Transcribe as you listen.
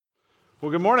Well,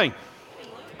 good morning.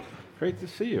 Great to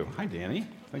see you. Hi, Danny.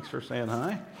 Thanks for saying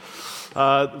hi.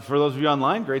 For those of you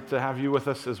online, great to have you with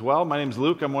us as well. My name's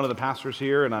Luke. I'm one of the pastors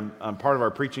here, and I'm part of our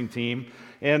preaching team.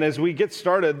 And as we get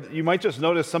started, you might just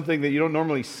notice something that you don't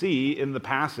normally see in the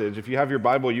passage. If you have your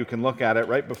Bible, you can look at it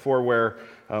right before where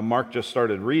Mark just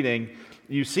started reading.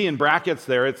 You see in brackets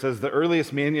there, it says the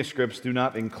earliest manuscripts do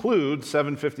not include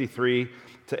 753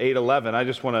 to 811. I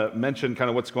just want to mention kind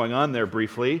of what's going on there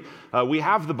briefly. We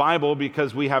have the Bible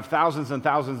because we have thousands and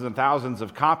thousands and thousands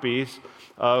of copies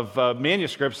of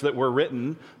manuscripts that were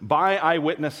written by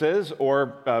eyewitnesses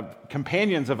or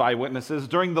companions of eyewitnesses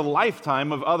during the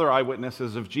lifetime of other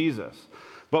eyewitnesses of Jesus.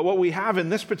 But what we have in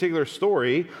this particular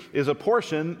story is a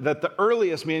portion that the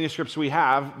earliest manuscripts we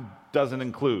have doesn't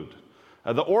include.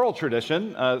 The oral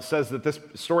tradition says that this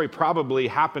story probably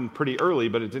happened pretty early,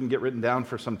 but it didn't get written down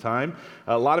for some time.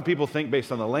 A lot of people think,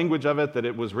 based on the language of it, that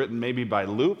it was written maybe by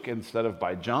Luke instead of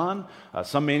by John.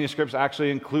 Some manuscripts actually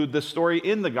include this story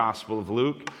in the Gospel of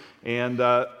Luke. And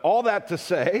all that to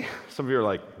say, some of you are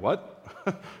like, what?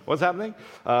 What's happening?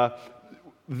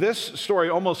 This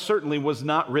story almost certainly was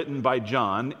not written by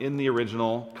John in the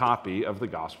original copy of the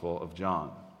Gospel of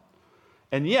John.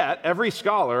 And yet, every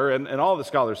scholar, and all the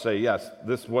scholars say, yes,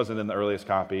 this wasn't in the earliest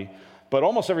copy, but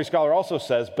almost every scholar also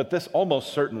says, but this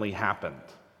almost certainly happened.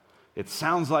 It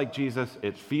sounds like Jesus,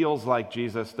 it feels like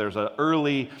Jesus. There's an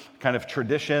early kind of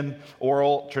tradition,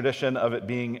 oral tradition of it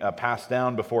being passed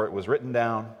down before it was written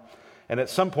down. And at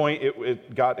some point,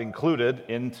 it got included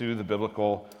into the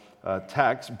biblical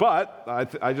text. But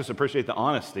I just appreciate the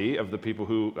honesty of the people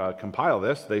who compile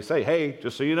this. They say, hey,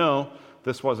 just so you know,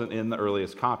 this wasn't in the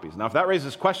earliest copies. Now, if that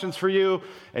raises questions for you,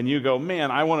 and you go, man,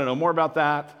 I want to know more about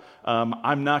that,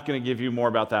 I'm not going to give you more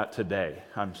about that today.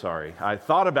 I'm sorry. I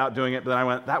thought about doing it, but then I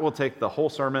went, that will take the whole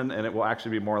sermon, and it will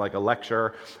actually be more like a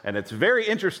lecture. And it's very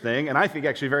interesting, and I think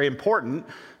actually very important,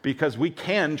 because we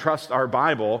can trust our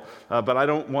Bible, but I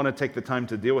don't want to take the time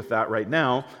to deal with that right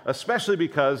now, especially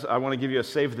because I want to give you a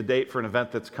save the date for an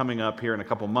event that's coming up here in a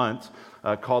couple months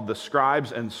called the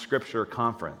Scribes and Scripture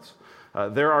Conference.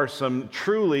 There are some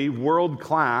truly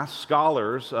world-class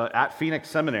scholars at Phoenix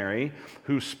Seminary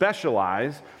who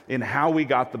specialize in how we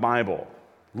got the Bible,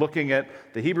 looking at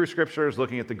the Hebrew Scriptures,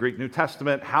 looking at the Greek New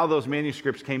Testament, how those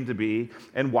manuscripts came to be,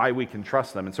 and why we can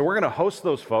trust them. And so we're going to host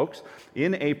those folks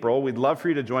in April. We'd love for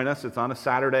you to join us. It's on a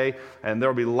Saturday, and there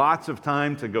will be lots of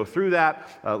time to go through that,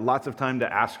 lots of time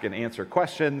to ask and answer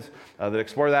questions that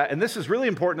explore that. And this is really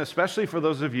important, especially for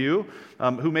those of you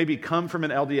who maybe come from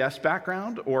an LDS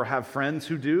background or have friends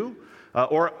who do.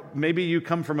 Or maybe you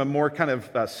come from a more kind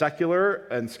of secular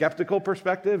and skeptical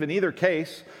perspective. In either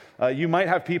case, you might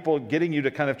have people getting you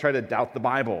to kind of try to doubt the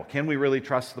Bible. Can we really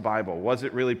trust the Bible? Was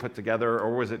it really put together,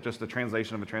 or was it just a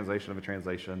translation of a translation of a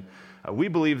translation? We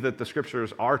believe that the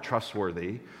Scriptures are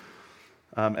trustworthy,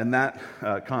 and that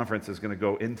conference is going to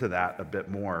go into that a bit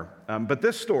more. But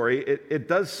this story, it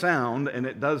does sound and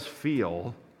it does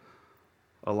feel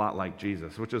a lot like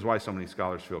Jesus, which is why so many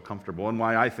scholars feel comfortable and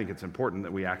why I think it's important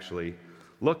that we actually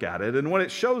look at it. And what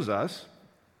it shows us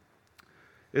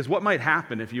is what might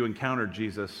happen if you encountered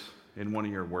Jesus in one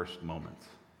of your worst moments.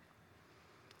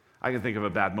 I can think of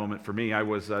a bad moment for me. I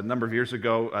was, a number of years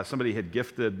ago, somebody had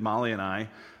gifted Molly and I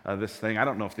this thing. I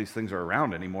don't know if these things are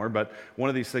around anymore, but one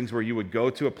of these things where you would go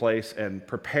to a place and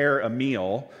prepare a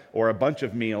meal or a bunch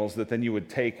of meals that then you would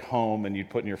take home and you'd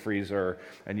put in your freezer,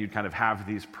 and you'd kind of have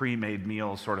these pre-made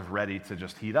meals sort of ready to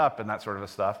just heat up and that sort of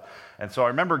stuff. And so I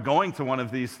remember going to one of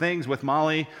these things with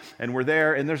Molly, and we're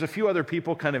there, and there's a few other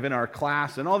people kind of in our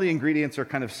class, and all the ingredients are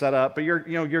kind of set up, but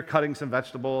you're cutting some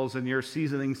vegetables and you're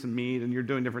seasoning some meat and you're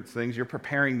doing different things. You're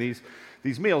preparing these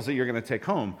meals that you're going to take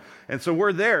home. And so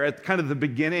we're there at kind of the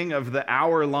beginning of the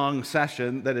hour-long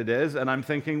session that it is, and I'm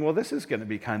thinking, well, this is going to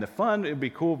be kind of fun. It'd be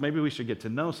cool. Maybe we should get to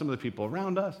know some of the people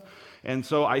around us. And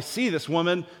so I see this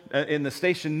woman in the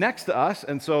station next to us,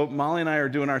 and so Molly and I are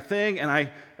doing our thing, and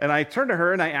I turn to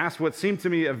her and I ask what seemed to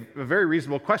me a very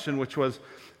reasonable question, which was,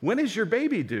 when is your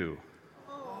baby due?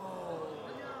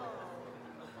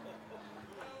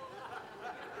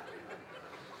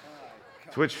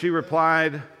 To which she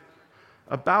replied,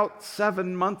 about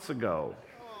 7 months ago.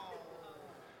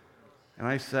 And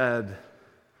I said,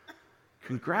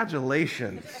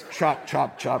 congratulations, chop,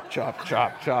 chop, chop, chop,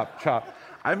 chop, chop, chop.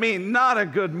 I mean, not a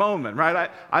good moment,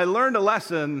 right? I learned a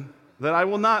lesson that I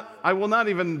will not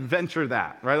even venture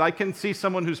that, right? I can see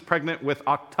someone who's pregnant with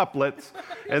octuplets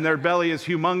and their belly is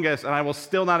humongous, and I will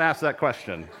still not ask that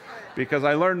question because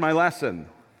I learned my lesson.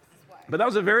 But that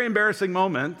was a very embarrassing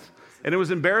moment. And it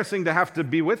was embarrassing to have to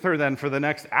be with her then for the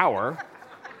next hour.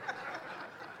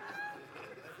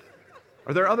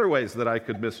 Are there other ways that I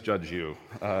could misjudge you,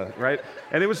 right?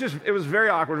 And it was very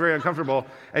awkward, very uncomfortable.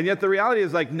 And yet the reality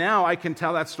is like now I can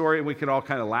tell that story and we can all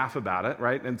kind of laugh about it,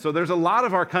 right? And so there's a lot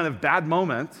of our kind of bad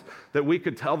moments that we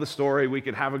could tell the story, we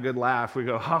could have a good laugh. We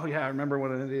go, oh yeah, I remember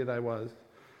what an idiot I was.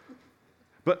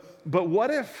 But what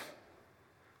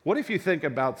if you think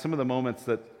about some of the moments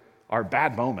that are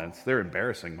bad moments, they're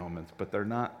embarrassing moments, but they're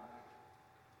not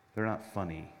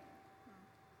funny.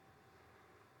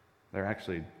 They're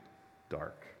actually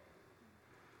dark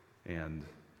and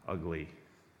ugly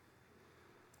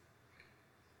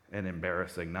and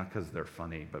embarrassing, not because they're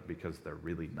funny, but because they're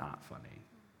really not funny.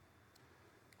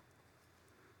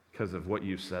 Because of what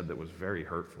you said that was very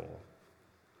hurtful,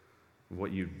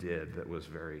 what you did that was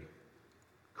very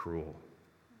cruel.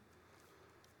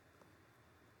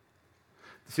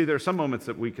 See, there are some moments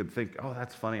that we could think, oh,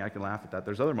 that's funny, I can laugh at that.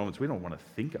 There's other moments we don't want to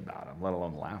think about them, let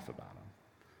alone laugh about them.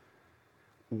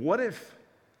 What if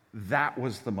that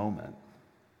was the moment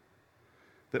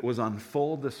that was on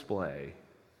full display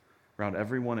around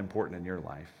everyone important in your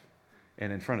life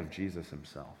and in front of Jesus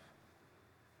himself?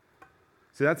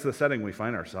 See, that's the setting we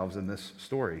find ourselves in this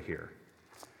story here.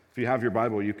 If you have your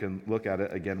Bible, you can look at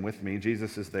it again with me.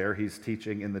 Jesus is there. He's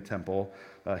teaching in the temple.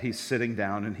 He's sitting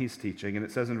down and he's teaching. And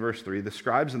it says in verse 3, the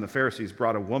scribes and the Pharisees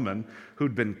brought a woman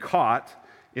who'd been caught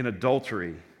in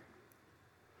adultery.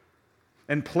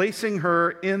 And placing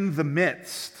her in the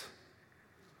midst,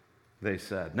 they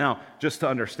said. Now, just to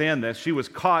understand this, she was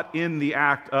caught in the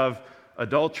act of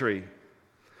adultery.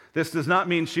 This does not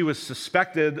mean she was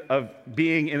suspected of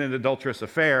being in an adulterous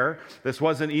affair. This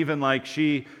wasn't even like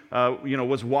she,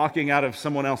 was walking out of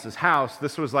someone else's house.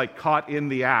 This was like caught in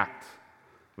the act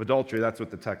of adultery. That's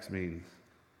what the text means.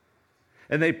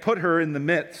 And they put her in the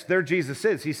midst. There Jesus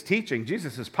is. He's teaching.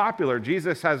 Jesus is popular.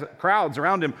 Jesus has crowds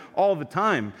around him all the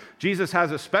time. Jesus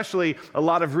has especially a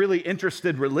lot of really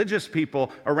interested religious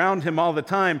people around him all the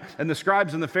time. And the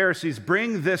scribes and the Pharisees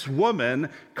bring this woman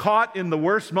caught in the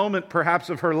worst moment perhaps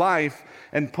of her life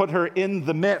and put her in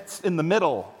the midst, in the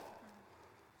middle.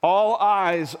 All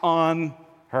eyes on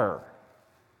her.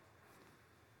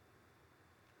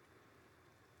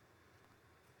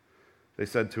 They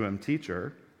said to him,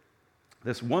 "Teacher,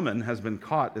 this woman has been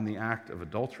caught in the act of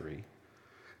adultery.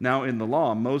 Now, in the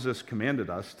law, Moses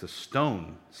commanded us to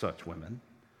stone such women.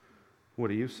 What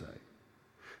do you say?"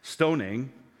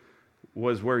 Stoning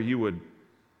was where you would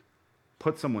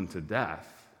put someone to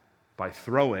death by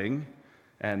throwing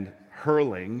and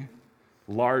hurling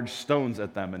large stones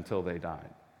at them until they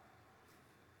died.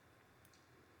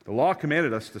 The law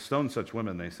commanded us to stone such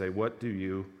women, they say. What do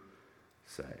you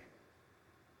say?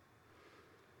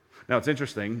 Now, it's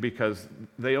interesting because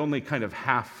they only kind of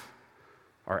half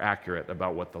are accurate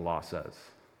about what the law says.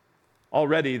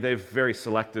 Already, they've very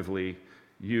selectively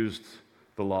used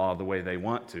the law the way they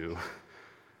want to.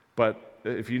 But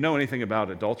if you know anything about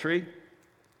adultery,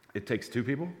 it takes two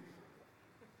people,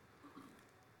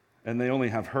 and they only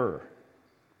have her.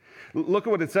 Look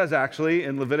at what it says, actually,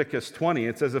 in Leviticus 20.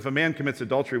 It says, if a man commits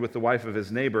adultery with the wife of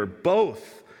his neighbor,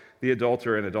 both the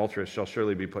adulterer and adulteress shall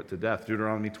surely be put to death.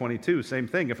 Deuteronomy 22, same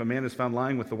thing. If a man is found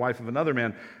lying with the wife of another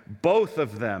man, both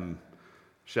of them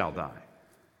shall die.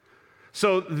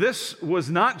 So this was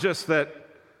not just that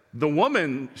the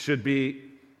woman should be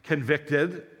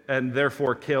convicted and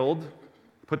therefore killed,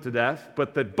 put to death,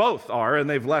 but that both are, and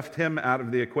they've left him out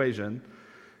of the equation.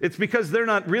 It's because they're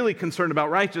not really concerned about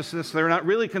righteousness. They're not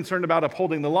really concerned about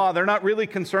upholding the law. They're not really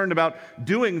concerned about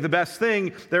doing the best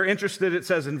thing. They're interested, it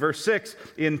says in verse 6,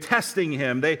 in testing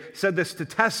him. They said this to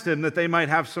test him, that they might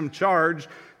have some charge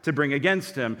to bring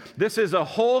against him. This is a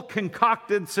whole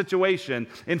concocted situation.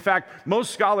 In fact, most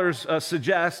scholars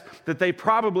suggest that they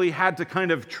probably had to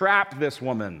kind of trap this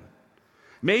woman.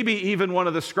 Maybe even one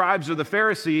of the scribes or the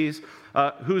Pharisees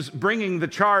who's bringing the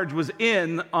charge was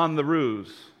in on the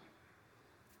ruse.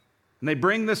 And they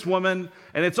bring this woman,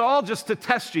 and it's all just to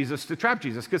test Jesus, to trap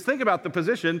Jesus. Because think about the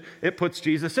position it puts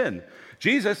Jesus in.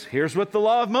 Jesus, here's what the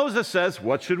law of Moses says.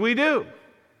 What should we do?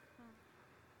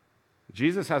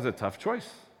 Jesus has a tough choice.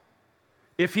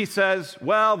 If he says,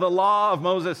 well, the law of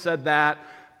Moses said that,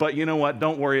 but you know what?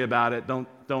 Don't worry about it. Don't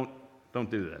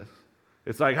do this.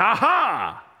 It's like,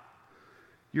 ha-ha!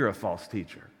 You're a false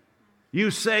teacher.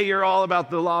 You say you're all about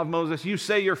the law of Moses. You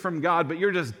say you're from God, but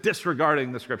you're just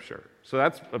disregarding the scripture. So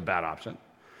that's a bad option.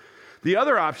 The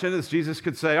other option is Jesus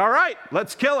could say, all right,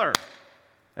 let's kill her.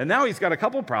 And now he's got a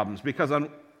couple problems because on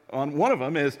one of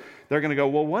them is they're going to go,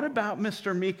 well, what about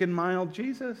Mr. Meek and Mild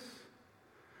Jesus?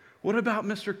 What about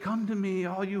Mr. Come to me,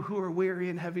 all you who are weary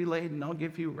and heavy laden, I'll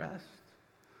give you rest.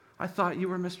 I thought you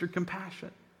were Mr.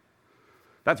 Compassion.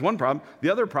 That's one problem. The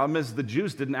other problem is the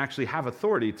Jews didn't actually have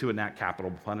authority to enact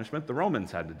capital punishment. The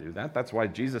Romans had to do that. That's why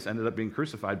Jesus ended up being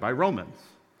crucified by Romans.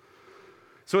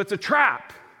 So it's a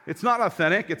trap. It's not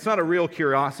authentic. It's not a real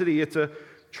curiosity. It's a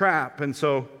trap. And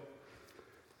so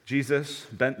Jesus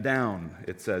bent down,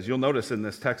 it says. You'll notice in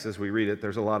this text as we read it,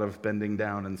 there's a lot of bending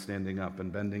down and standing up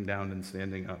and bending down and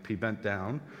standing up. He bent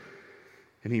down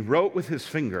and he wrote with his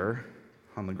finger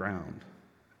on the ground.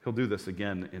 He'll do this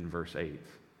again in verse 8.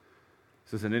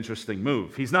 This is an interesting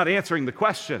move. He's not answering the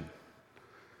question.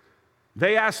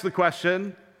 They ask the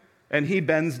question, and he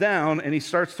bends down and he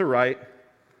starts to write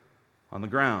on the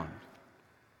ground.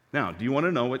 Now, do you want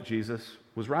to know what Jesus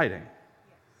was writing?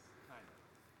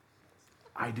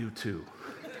 I do too.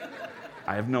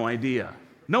 I have no idea.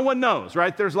 No one knows,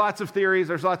 right? There's lots of theories,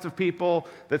 there's lots of people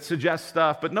that suggest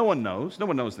stuff, but no one knows. No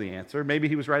one knows the answer. Maybe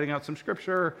he was writing out some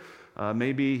scripture.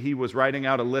 Maybe he was writing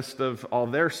out a list of all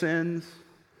their sins.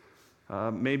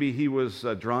 Maybe he was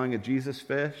drawing a Jesus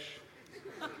fish,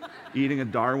 eating a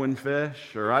Darwin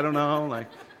fish, or I don't know.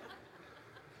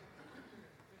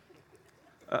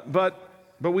 But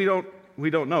we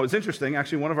don't know. It's interesting.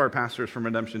 Actually, one of our pastors from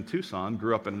Redemption Tucson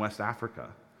grew up in West Africa,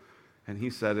 and he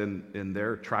said in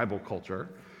their tribal culture,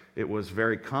 it was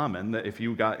very common that if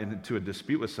you got into a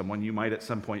dispute with someone, you might at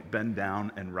some point bend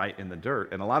down and write in the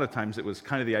dirt. And a lot of times it was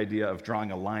kind of the idea of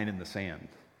drawing a line in the sand.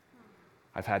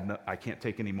 I can't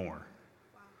take any more.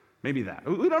 Maybe that.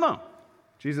 We don't know.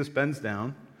 Jesus bends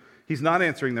down. He's not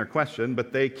answering their question,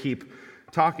 but they keep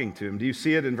talking to him. Do you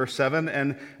see it in verse 7?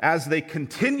 And as they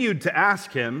continued to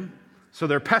ask him, so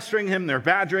they're pestering him, they're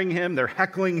badgering him, they're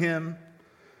heckling him,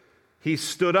 he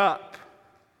stood up.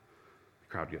 The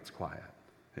crowd gets quiet.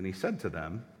 And he said to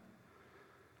them,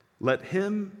 "Let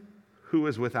him who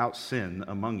is without sin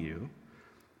among you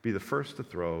be the first to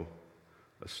throw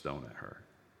a stone at her."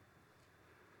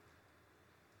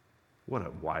 What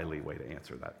a wily way to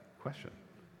answer that question.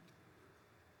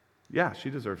 Yeah, she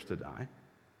deserves to die.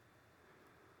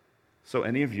 So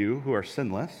any of you who are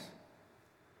sinless,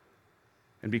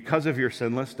 and because of your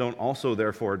sinless don't also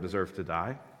therefore deserve to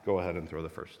die, go ahead and throw the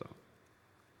first stone.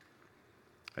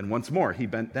 And once more, he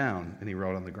bent down and he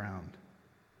wrote on the ground.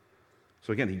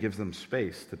 So again, he gives them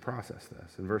space to process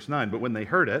this. In verse 9, but when they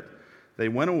heard it, they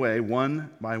went away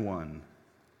one by one. And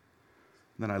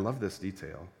then I love this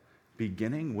detail,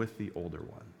 beginning with the older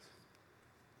ones.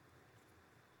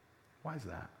 Why is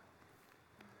that?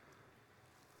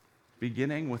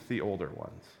 Beginning with the older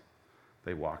ones,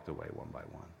 they walked away one by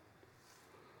one.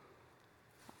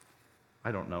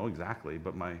 I don't know exactly,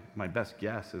 but my best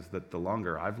guess is that the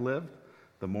longer I've lived,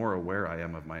 the more aware I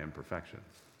am of my imperfections.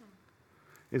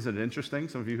 Isn't it interesting,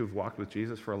 some of you who've walked with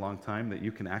Jesus for a long time, that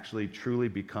you can actually truly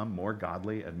become more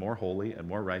godly and more holy and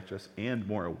more righteous and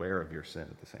more aware of your sin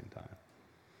at the same time?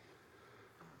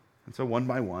 And so one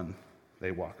by one, they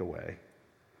walk away.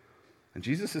 And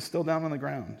Jesus is still down on the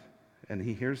ground, and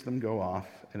he hears them go off,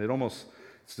 and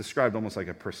it's described almost like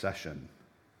a procession.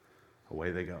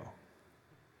 Away they go.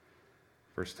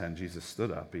 Verse 10, Jesus stood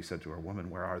up. He said to her,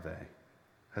 "Woman, where are they?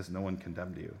 Has no one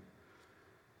condemned you?"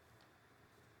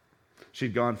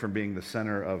 She'd gone from being the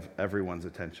center of everyone's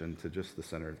attention to just the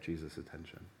center of Jesus'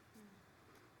 attention.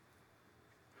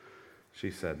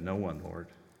 She said, "No one, Lord."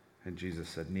 And Jesus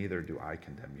said, "Neither do I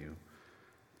condemn you.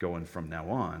 Go, and from now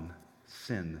on,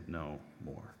 sin no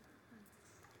more."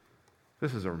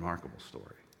 This is a remarkable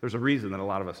story. There's a reason that a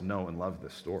lot of us know and love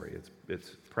this story.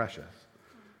 It's precious.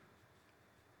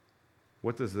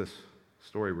 What does this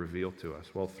story reveal to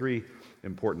us? Well, three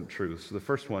important truths. The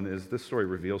first one is this story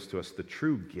reveals to us the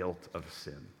true guilt of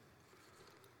sin.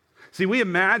 See, we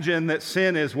imagine that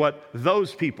sin is what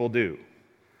those people do.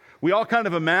 We all kind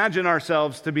of imagine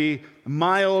ourselves to be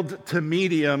mild to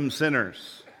medium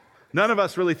sinners. None of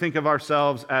us really think of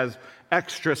ourselves as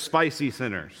extra spicy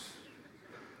sinners.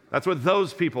 That's what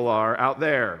those people are out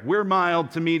there. We're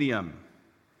mild to medium.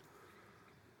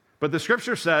 But the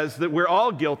scripture says that we're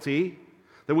all guilty,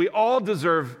 that we all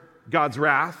deserve God's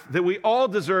wrath, that we all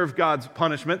deserve God's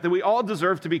punishment, that we all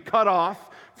deserve to be cut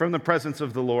off from the presence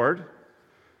of the Lord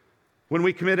when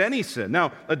we commit any sin.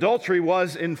 Now, adultery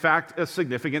was, in fact, a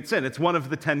significant sin. It's one of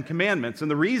the 10 commandments.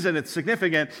 And the reason it's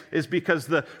significant is because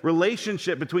the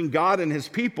relationship between God and his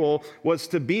people was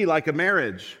to be like a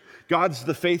marriage. God's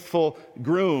the faithful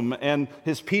groom, and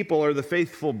his people are the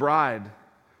faithful bride.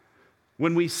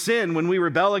 When we sin, when we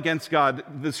rebel against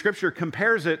God, the scripture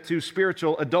compares it to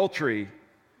spiritual adultery.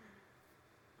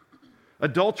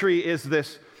 Adultery is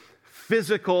this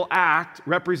physical act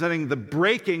representing the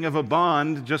breaking of a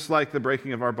bond, just like the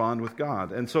breaking of our bond with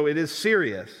God. And so it is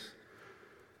serious.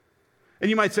 And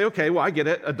you might say, okay, well, I get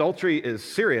it. Adultery is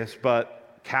serious,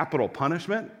 but capital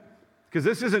punishment? Because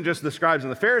this isn't just the scribes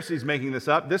and the Pharisees making this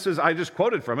up. This is, I just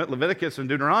quoted from it, Leviticus and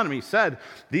Deuteronomy said,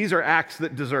 these are acts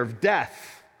that deserve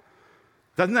death.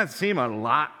 Doesn't that seem a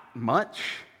lot much?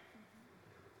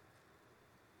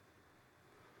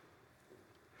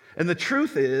 And the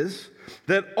truth is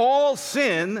that all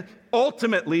sin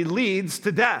ultimately leads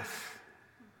to death.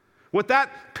 What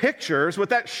that pictures,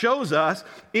 what that shows us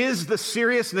is the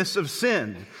seriousness of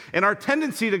sin. And our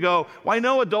tendency to go, well, I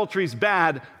know adultery's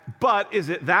bad, but is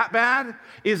it that bad?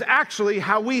 Is actually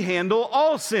how we handle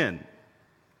all sin.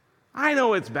 I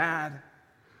know it's bad.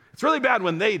 It's really bad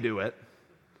when they do it.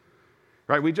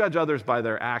 Right? We judge others by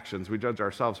their actions. We judge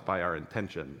ourselves by our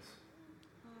intentions.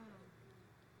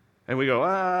 And we go,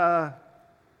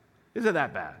 is it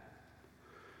that bad?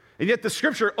 And yet the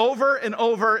scripture over and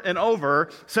over and over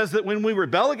says that when we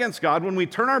rebel against God, when we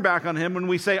turn our back on him, when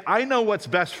we say, I know what's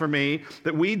best for me,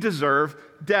 that we deserve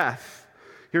death.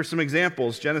 Here's some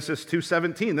examples. Genesis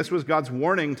 2:17. This was God's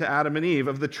warning to Adam and Eve.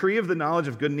 Of the tree of the knowledge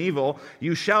of good and evil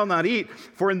you shall not eat,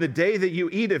 for in the day that you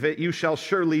eat of it you shall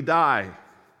surely die.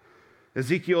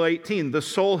 Ezekiel 18, the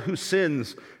soul who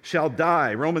sins shall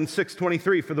die. Romans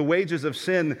 6:23, for the wages of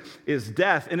sin is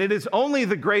death. And it is only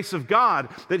the grace of God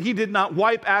that he did not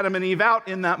wipe Adam and Eve out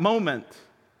in that moment.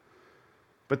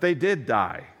 But they did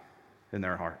die in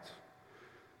their hearts.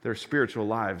 Their spiritual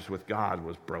lives with God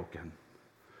was broken.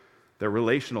 Their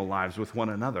relational lives with one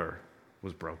another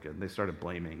was broken. They started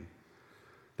blaming.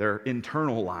 Their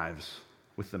internal lives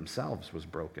with themselves was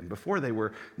broken. Before they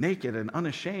were naked and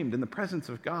unashamed in the presence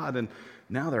of God, and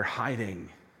now they're hiding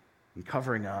and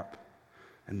covering up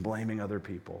and blaming other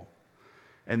people.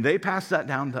 And they pass that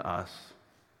down to us,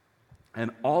 and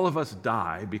all of us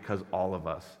die because all of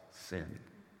us sin.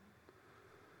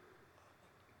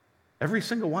 Every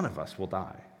single one of us will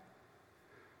die.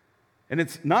 And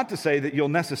it's not to say that you'll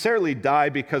necessarily die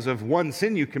because of one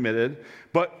sin you committed,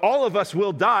 but all of us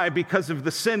will die because of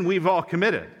the sin we've all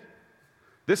committed.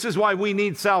 This is why we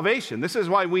need salvation. This is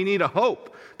why we need a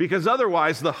hope, because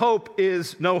otherwise the hope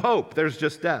is no hope. There's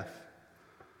just death.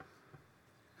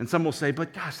 And some will say,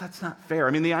 but gosh, that's not fair.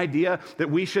 I mean, the idea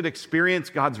that we should experience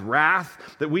God's wrath,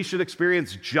 that we should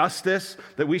experience justice,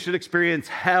 that we should experience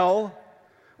hell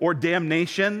or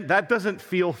damnation, that doesn't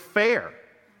feel fair.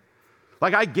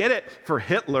 Like, I get it for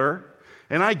Hitler,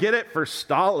 and I get it for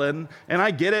Stalin, and I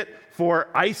get it for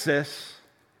ISIS.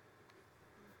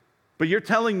 But you're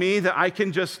telling me that I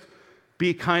can just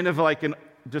be kind of like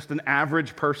just an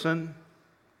average person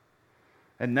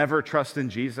and never trust in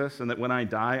Jesus, and that when I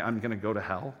die, I'm going to go to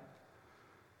hell?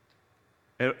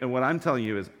 And what I'm telling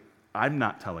you is, I'm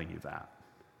not telling you that.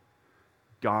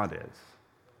 God is.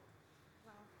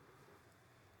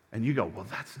 And you go, well,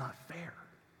 that's not fair.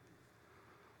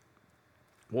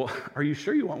 Well, are you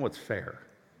sure you want what's fair?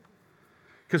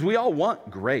 Because we all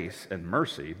want grace and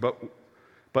mercy,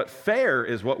 but fair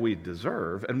is what we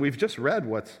deserve, and we've just read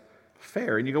what's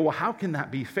fair. And you go, well, how can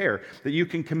that be fair? That you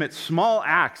can commit small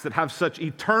acts that have such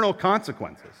eternal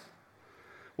consequences?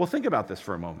 Well, think about this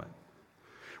for a moment.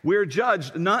 We're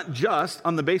judged not just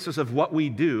on the basis of what we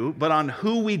do, but on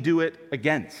who we do it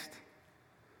against.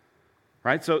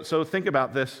 Right? So think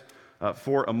about this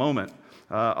for a moment.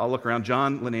 I'll look around.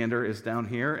 John Lenander is down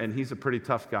here, and he's a pretty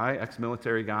tough guy,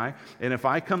 ex-military guy. And if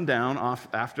I come down off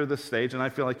after the stage and I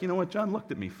feel like, you know what, John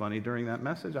looked at me funny during that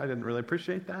message, I didn't really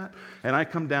appreciate that, and I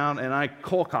come down and I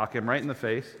cold cock him right in the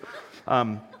face,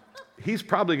 he's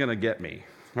probably going to get me,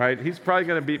 right? He's probably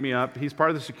going to beat me up. He's part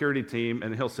of the security team,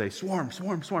 and he'll say, swarm,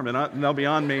 swarm, swarm, and they'll be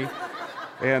on me.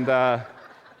 And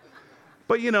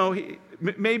but, you know,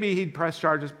 maybe he'd press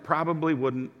charges, probably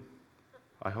wouldn't.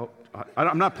 I hope.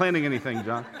 I'm not planning anything,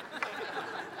 John.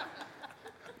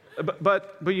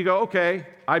 But you go, okay,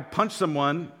 I punch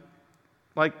someone,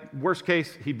 like worst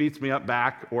case, he beats me up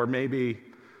back, or maybe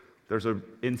there's an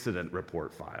incident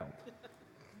report filed.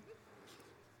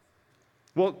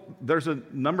 Well, there's a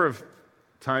number of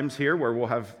times here where we'll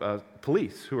have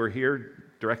police who are here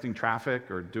directing traffic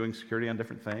or doing security on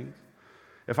different things.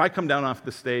 If I come down off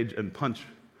the stage and punch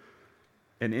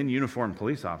an in-uniform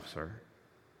police officer,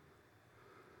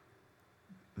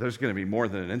 there's going to be more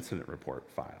than an incident report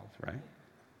filed, right?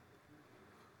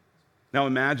 Now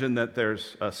imagine that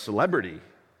there's a celebrity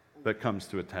that comes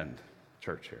to attend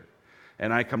church here,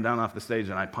 and I come down off the stage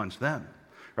and I punch them.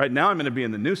 Right now I'm going to be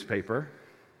in the newspaper.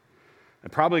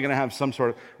 I'm probably going to have some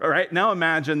sort of, all right, now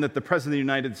imagine that the President of the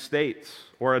United States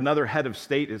or another head of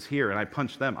state is here and I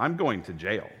punch them. I'm going to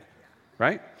jail,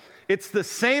 right? It's the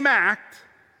same act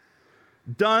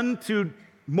done to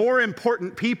more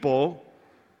important people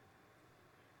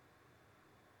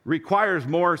requires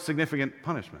more significant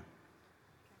punishment.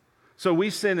 So we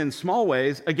sin in small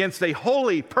ways against a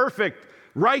holy, perfect,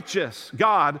 righteous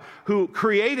God who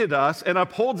created us and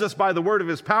upholds us by the word of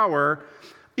his power,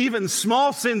 even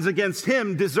small sins against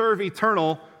him deserve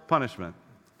eternal punishment.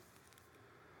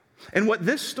 And what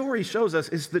this story shows us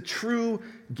is the true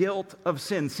guilt of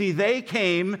sin. See, they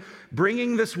came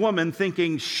bringing this woman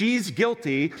thinking she's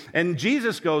guilty, and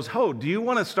Jesus goes, "Oh, do you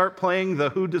want to start playing the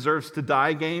who deserves to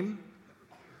die game?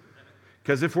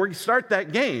 Because if we start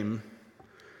that game,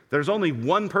 there's only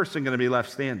one person going to be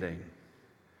left standing,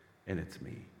 and it's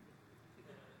me."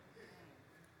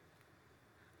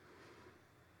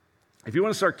 If you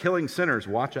want to start killing sinners,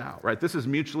 watch out, right? This is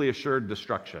mutually assured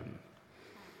destruction.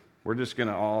 We're just going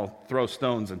to all throw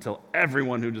stones until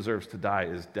everyone who deserves to die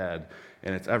is dead,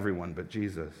 and it's everyone but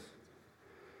Jesus.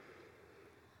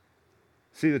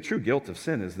 See, the true guilt of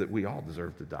sin is that we all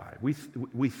deserve to die. We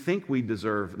think we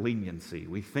deserve leniency.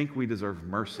 We think we deserve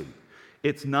mercy.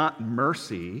 It's not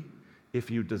mercy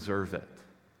if you deserve it.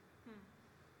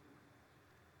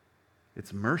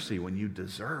 It's mercy when you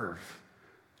deserve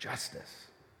justice,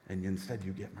 and instead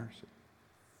you get mercy.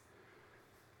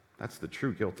 That's the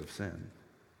true guilt of sin.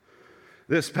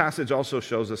 This passage also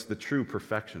shows us the true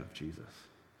perfection of Jesus.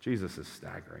 Jesus is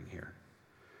staggering here.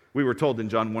 We were told in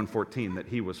John 1:14 that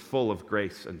he was full of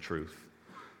grace and truth,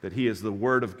 that he is the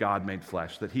Word of God made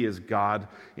flesh, that he is God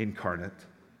incarnate.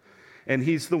 And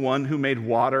he's the one who made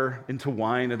water into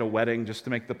wine at a wedding just to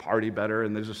make the party better.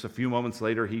 And there's just a few moments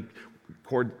later, he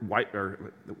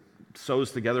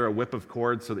sews together a whip of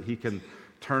cord so that he can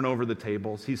turn over the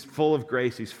tables. He's full of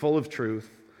grace. He's full of truth.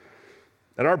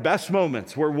 At our best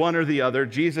moments, we're one or the other.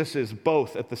 Jesus is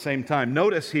both at the same time.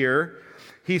 Notice here,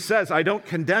 he says, "I don't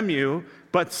condemn you,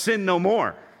 but sin no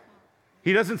more."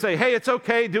 He doesn't say, "Hey, it's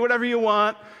okay, do whatever you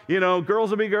want. You know,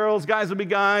 girls will be girls, guys will be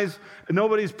guys.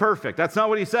 Nobody's perfect." That's not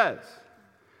what he says.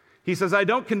 He says, "I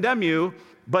don't condemn you,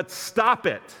 but stop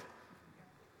it."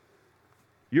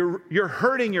 You're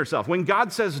hurting yourself. When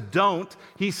God says don't,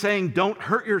 he's saying don't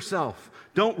hurt yourself.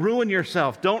 Don't ruin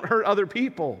yourself. Don't hurt other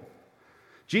people.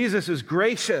 Jesus is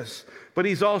gracious, but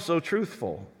he's also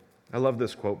truthful. I love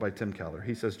this quote by Tim Keller.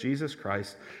 He says, "Jesus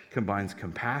Christ combines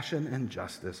compassion and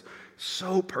justice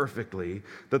so perfectly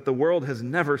that the world has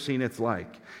never seen its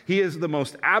like. He is the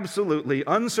most absolutely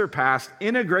unsurpassed,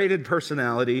 integrated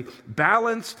personality,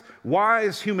 balanced,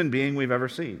 wise human being we've ever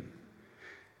seen."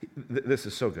 This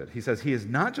is so good. He says, "He is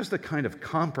not just a kind of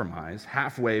compromise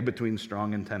halfway between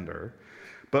strong and tender,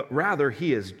 but rather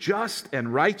he is just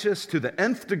and righteous to the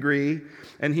nth degree,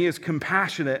 and he is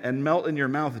compassionate and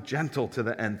melt-in-your-mouth gentle to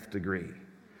the nth degree.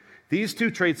 These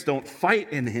two traits don't fight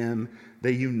in him,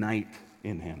 they unite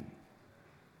in him."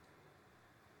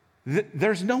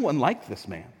 There's no one like this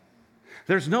man.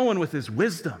 There's no one with his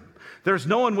wisdom. There's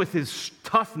no one with his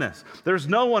toughness. There's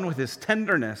no one with his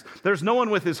tenderness. There's no one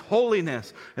with his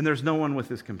holiness. And there's no one with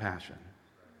his compassion.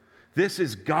 This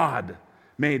is God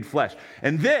made flesh.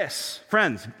 And this,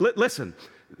 friends, listen,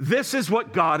 this is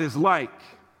what God is like.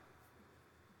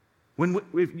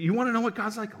 If you want to know what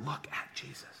God's like, look at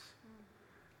Jesus.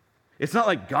 It's not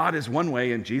like God is one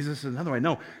way and Jesus is another way.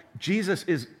 No, Jesus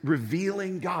is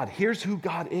revealing God. Here's who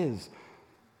God is.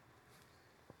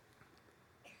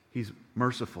 He's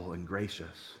merciful and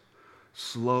gracious,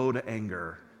 slow to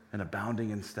anger and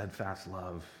abounding in steadfast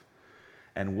love,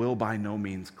 and will by no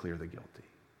means clear the guilty.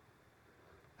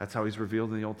 That's how he's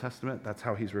revealed in the Old Testament. That's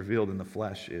how he's revealed in the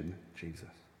flesh in Jesus.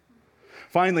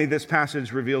 Finally, this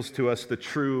passage reveals to us the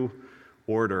true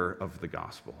order of the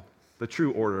gospel. The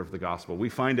true order of the gospel. We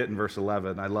find it in verse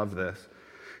 11. I love this.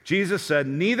 Jesus said,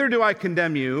 "Neither do I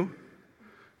condemn you.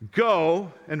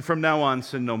 Go, and from now on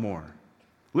sin no more."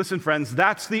 Listen, friends,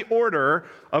 that's the order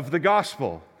of the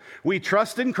gospel. We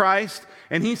trust in Christ,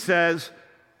 and he says,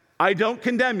 "I don't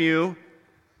condemn you.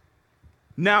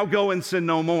 Now go and sin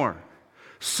no more."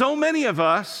 So many of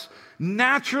us,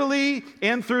 naturally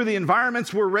and through the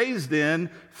environments we're raised in,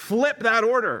 flip that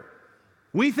order.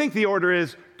 We think the order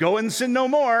is, go and sin no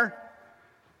more,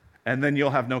 and then you'll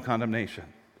have no condemnation.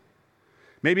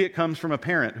 Maybe it comes from a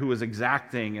parent who was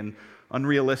exacting and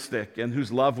unrealistic and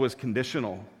whose love was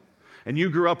conditional. And you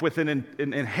grew up with an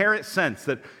inherent sense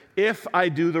that if I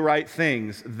do the right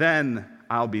things, then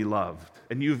I'll be loved.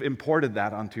 And you've imported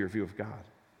that onto your view of God.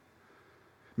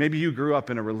 Maybe you grew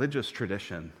up in a religious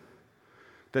tradition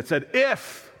that said,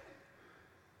 if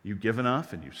you give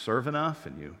enough and you serve enough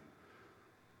and you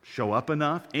show up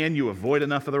enough and you avoid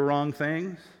enough of the wrong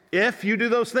things, if you do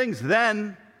those things,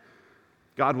 then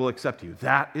God will accept you.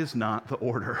 That is not the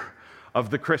order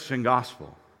of the Christian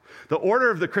gospel. The order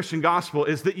of the Christian gospel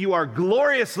is that you are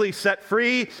gloriously set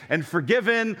free and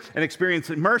forgiven and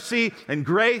experiencing mercy and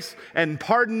grace and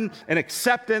pardon and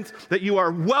acceptance, that you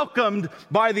are welcomed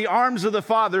by the arms of the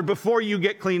Father before you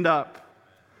get cleaned up.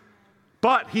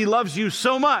 But he loves you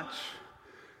so much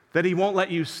that he won't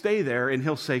let you stay there, and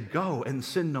he'll say, go and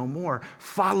sin no more.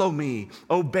 Follow me,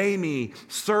 obey me,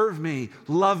 serve me,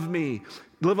 love me,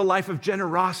 live a life of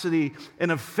generosity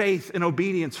and of faith and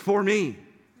obedience for me,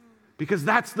 because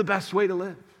that's the best way to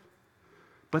live.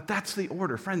 But that's the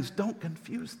order. Friends, don't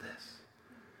confuse this.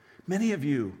 Many of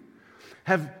you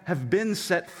have been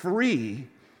set free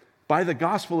by the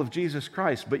gospel of Jesus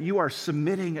Christ, but you are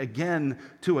submitting again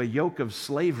to a yoke of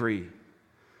slavery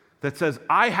that says,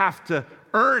 I have to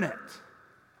earn it.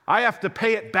 I have to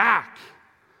pay it back.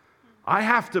 I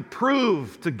have to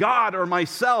prove to God or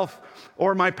myself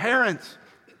or my parents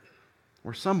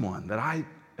or someone that I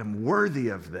am worthy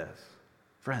of this.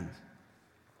 Friends,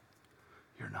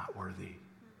 you're not worthy.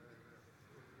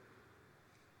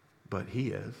 But he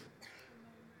is.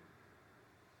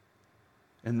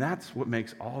 And that's what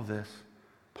makes all this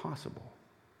possible.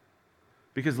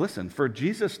 Because listen, for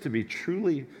Jesus to be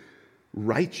truly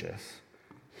righteous,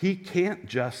 he can't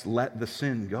just let the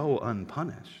sin go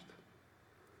unpunished.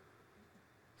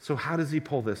 So how does he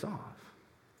pull this off?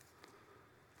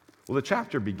 Well, the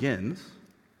chapter begins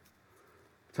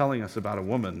telling us about a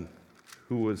woman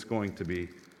who was going to be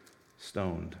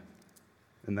stoned.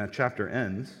 And that chapter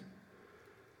ends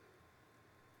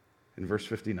in verse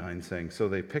 59 saying, so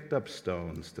they picked up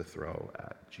stones to throw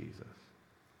at Jesus.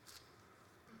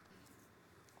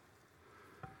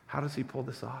 How does he pull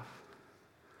this off?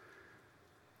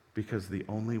 Because the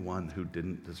only one who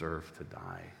didn't deserve to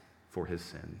die for his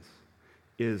sins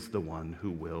is the one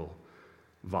who will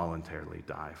voluntarily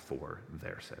die for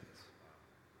their sins.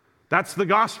 That's the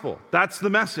gospel. That's the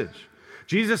message.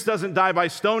 Jesus doesn't die by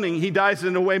stoning. He dies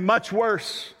in a way much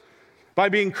worse, by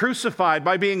being crucified,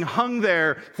 by being hung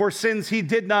there for sins he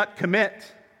did not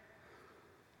commit.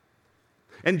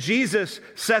 And Jesus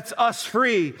sets us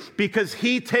free because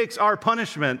he takes our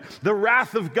punishment, the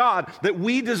wrath of God that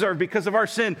we deserve because of our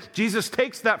sin. Jesus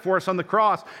takes that for us on the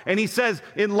cross. And he says,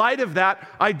 in light of that,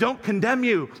 I don't condemn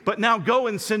you, but now go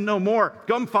and sin no more.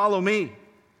 Come follow me.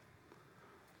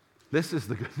 This is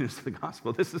the good news of the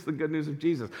gospel. This is the good news of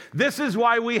Jesus. This is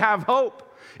why we have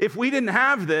hope. If we didn't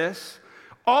have this,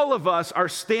 all of us are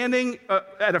standing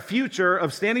at a future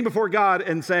of standing before God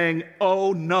and saying,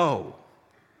 oh no.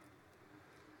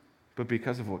 But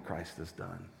because of what Christ has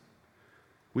done,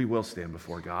 we will stand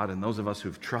before God, and those of us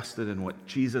who've trusted in what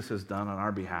Jesus has done on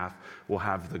our behalf will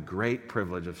have the great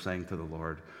privilege of saying to the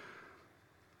Lord,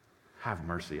 have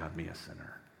mercy on me, a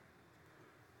sinner.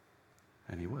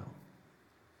 And he will.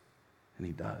 And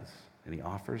he does. And he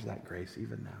offers that grace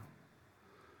even now.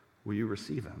 Will you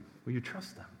receive him? Will you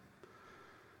trust him?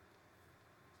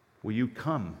 Will you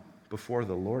come before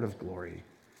the Lord of glory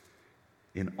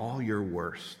in all your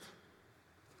worst,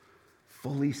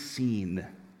 fully seen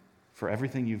for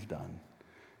everything you've done,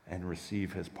 and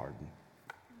receive his pardon?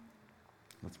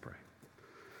 Let's pray.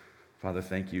 Father,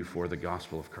 thank you for the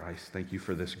gospel of Christ. Thank you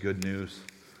for this good news.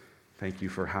 Thank you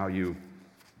for how you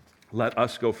let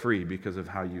us go free because of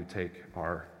how you take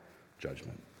our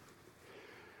judgment.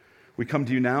 We come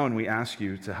to you now and we ask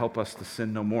you to help us to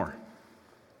sin no more.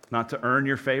 Not to earn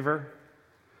your favor,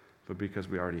 but because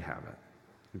we already have it.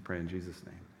 We pray in Jesus'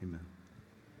 name. Amen.